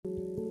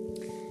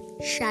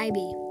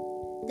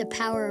Scheibe, The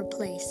Power of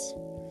Place.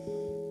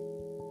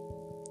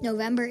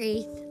 November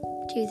 8th,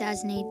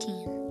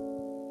 2018.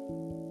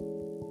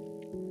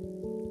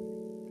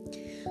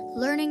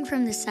 Learning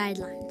from the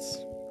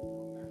sidelines.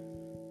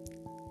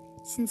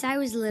 Since I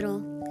was little,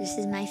 this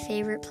is my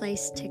favorite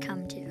place to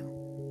come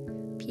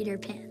to. Peter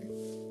Pan.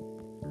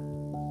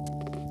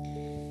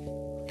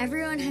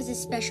 Everyone has a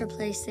special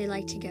place they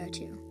like to go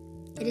to.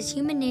 It is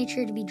human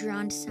nature to be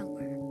drawn to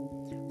somewhere.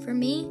 For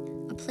me,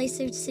 a place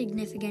of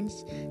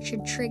significance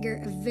should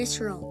trigger a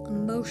visceral,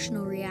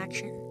 emotional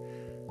reaction.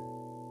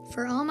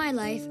 For all my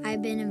life,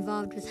 I've been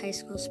involved with high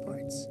school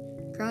sports.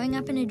 Growing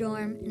up in a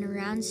dorm and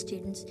around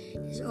students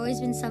has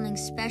always been something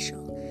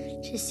special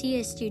to see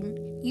a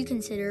student you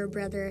consider a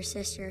brother or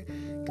sister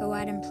go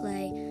out and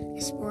play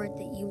a sport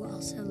that you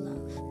also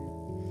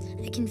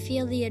love. I can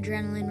feel the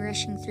adrenaline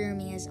rushing through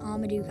me as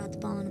Amadou got the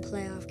ball in a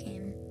playoff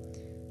game,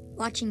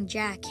 watching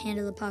Jack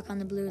handle the puck on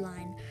the blue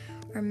line,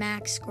 or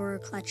Max score a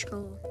clutch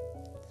goal.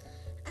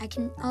 I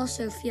can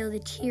also feel the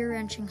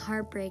tear-wrenching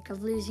heartbreak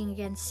of losing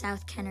against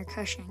South Ken or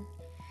Cushing.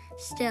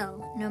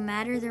 Still, no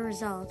matter the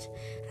result,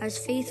 I was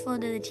faithful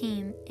to the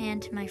team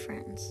and to my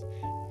friends.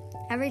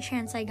 Every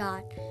chance I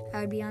got,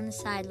 I would be on the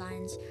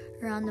sidelines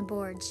or on the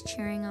boards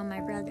cheering on my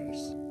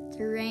brothers.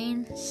 Through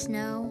rain,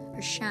 snow,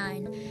 or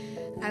shine,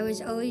 I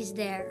was always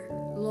there,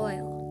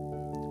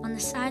 loyal. On the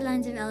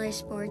sidelines of LA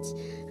Sports,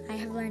 I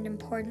have learned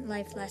important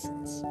life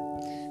lessons.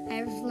 I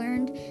have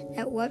learned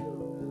that what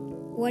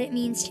it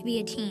means to be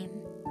a team,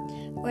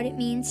 what it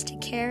means to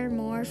care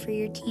more for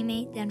your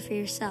teammate than for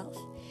yourself,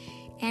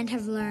 and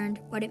have learned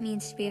what it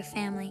means to be a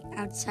family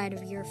outside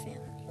of your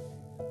family.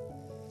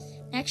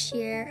 Next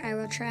year, I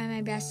will try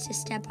my best to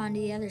step onto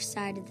the other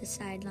side of the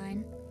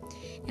sideline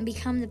and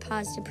become the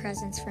positive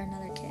presence for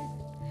another kid.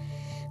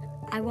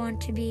 I want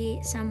to be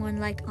someone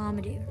like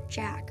Amadou,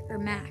 Jack, or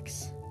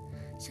Max,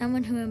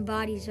 someone who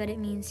embodies what it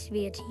means to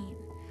be a team,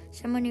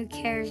 someone who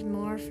cares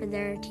more for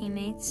their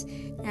teammates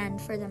than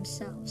for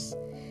themselves,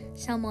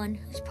 someone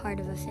who's part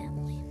of a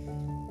family.